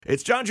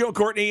It's John, Joe,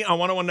 Courtney on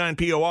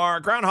 101.9 POR.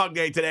 Groundhog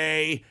Day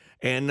today.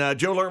 And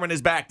Joe Lerman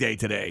is back day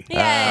today.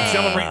 Yay. I'm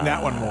celebrating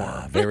that one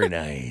more. Very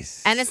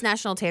nice. And it's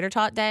National Tater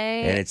Tot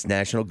Day. And it's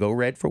National Go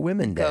Red for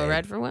Women Day. Go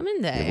Red for Women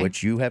Day.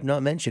 Which you have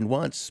not mentioned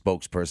once,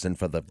 spokesperson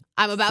for the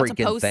I'm about to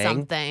freaking post thing.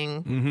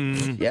 something.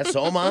 Mm-hmm. Yes,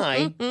 so am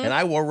I. And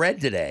I wore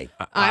red today.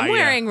 I'm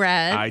wearing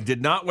red. I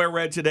did not wear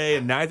red today,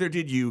 and neither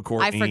did you,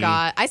 Courtney. I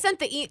forgot. I sent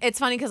it's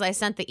funny because I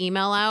sent the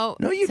email out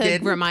No, you to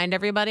didn't. remind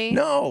everybody.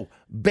 No,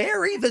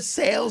 Barry, the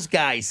sales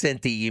guy,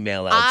 sent the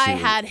email out I to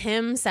you. had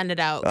him send it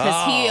out because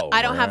Oh,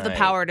 I don't have the right.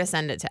 power to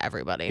send it to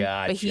everybody,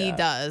 but he Gotcha.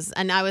 does.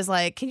 And I was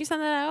like, "Can you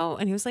send that out?"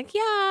 And he was like,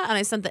 "Yeah." And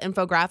I sent the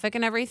infographic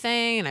and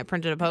everything, and I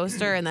printed a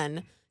poster, and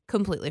then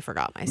completely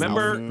forgot myself.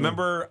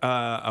 Remember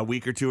a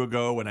week or two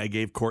ago when I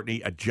gave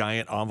Courtney a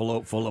giant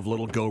envelope full of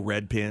little Go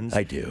Red pins?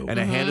 I do. And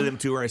I handed them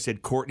to her. I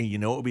said, Courtney, you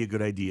know what would be a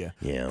good idea?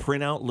 Yeah.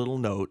 Print out little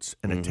notes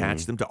and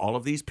attach them to all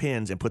of these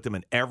pins and put them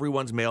in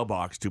everyone's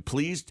mailbox to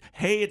please,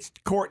 hey, it's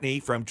Courtney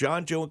from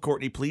John, Joe, and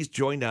Courtney. Please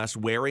join us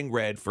wearing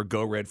red for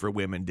Go Red for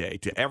Women Day.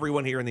 To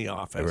everyone here in the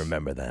office. I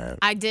remember that.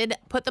 I did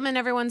put them in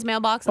everyone's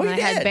mailbox, and Oh, then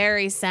you I had did?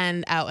 Barry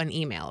send out an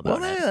email about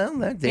it. Well,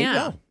 there you Yeah.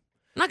 go.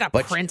 I'm not gonna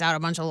But- print out a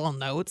bunch of little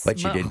notes.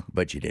 But you Ugh. didn't.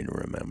 But you didn't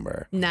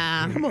remember.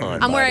 Nah. Come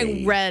on, I'm buddy.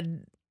 wearing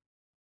red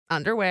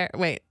underwear.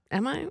 Wait,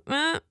 am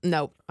I?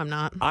 Nope, I'm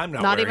not. I'm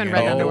not Not wearing even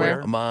any red Oh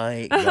underwear.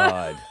 my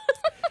God.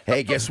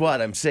 Hey, guess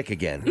what? I'm sick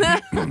again.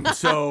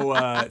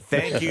 So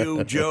thank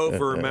you, Joe,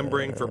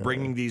 for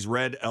bringing these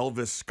red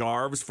Elvis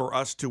scarves for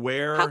us to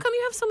wear. How come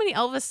you have so many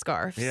Elvis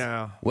scarves?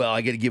 Yeah. Well,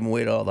 I got to give them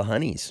away to all the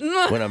honeys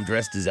when I'm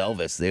dressed as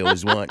Elvis. They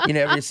always want,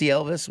 ever see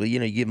Elvis? Well, you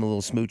give them a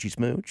little smoochy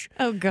smooch.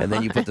 Oh, God. And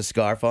then you put the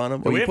scarf on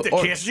them. Do we have to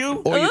kiss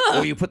you?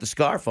 Or you put the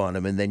scarf on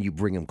them and then you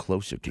bring them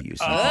closer to you.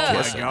 So you Oh, can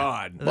my kiss 'em.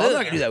 God. Well, I'm not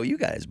going to do that with you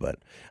guys, but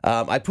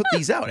I put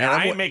these out. And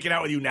I I'm ain't making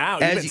out with you now.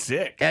 You've been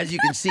sick. As you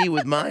can see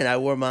with mine, I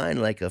wore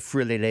mine like a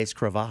frilly lace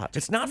cravat.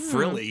 It's not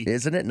frilly.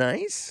 Isn't it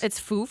nice? It's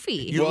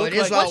foofy. You well, look it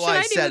is like- how What should I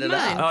I do set with it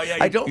mine? up. Oh, yeah,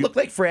 I don't look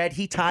like Fred.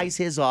 He ties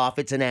his off.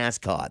 It's an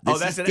ascot. This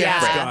That's is an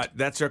different. ascot.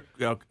 That's a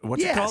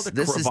what's it called? A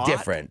this is cravat?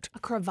 different. A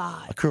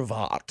cravat. A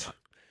cravat.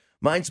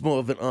 Mine's more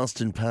of an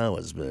Austin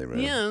Powers,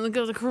 baby. Yeah, look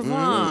at the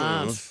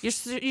cravat. You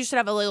should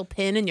have a little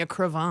pin in your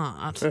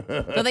cravat.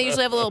 Don't they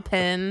usually have a little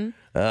pin?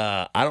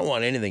 I don't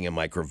want anything in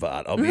my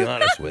cravat. I'll be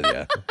honest with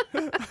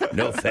you.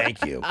 No,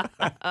 thank you.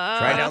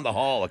 Try down the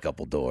hall a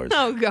couple doors.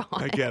 Oh, God.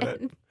 I get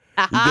it.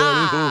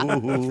 Ah.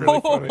 That's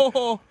really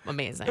funny.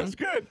 Amazing. That's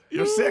good.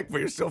 You're sick, but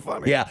you're still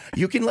funny. Yeah,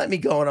 you can let me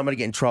go and I'm going to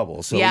get in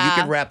trouble. So Yeah.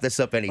 you can wrap this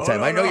up anytime.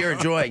 no, I know no. you're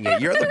enjoying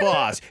it. You're the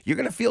boss. You're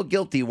going to feel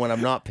guilty when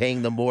I'm not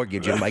paying the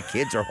mortgage and my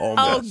kids are Oh,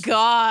 homeless.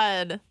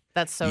 God.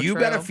 That's so You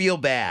true. better feel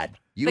bad.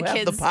 You The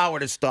have the kids- power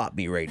to stop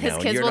me right His now.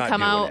 and kids you're will not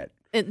come doing out it.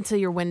 into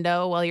your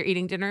window while you're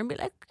eating dinner and be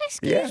like,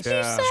 excuse Yes. me,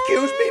 Yeah. sir.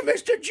 Excuse me,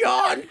 Mr.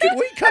 John. Can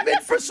we come in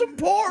for some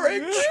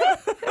porridge?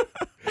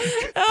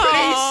 Please,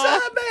 Aw.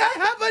 sir, may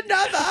I have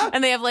another?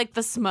 And they have like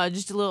the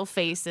smudged little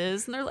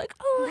faces, and they're like,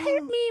 "Oh,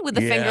 help me!" with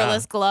the Yeah.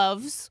 fingerless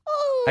gloves.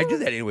 Oh, I do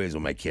that anyways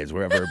with my kids.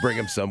 Wherever I bring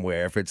them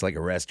somewhere, if it's like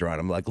a restaurant,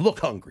 I'm like, look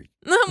hungry.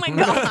 oh my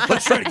God!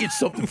 Let's try to get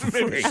something for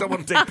Maybe free.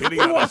 someone take pity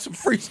We on want us. some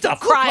free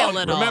stuff. Cry a Look hungry.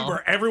 little.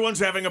 Remember, everyone's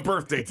having a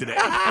birthday today.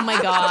 Oh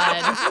my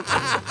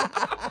God!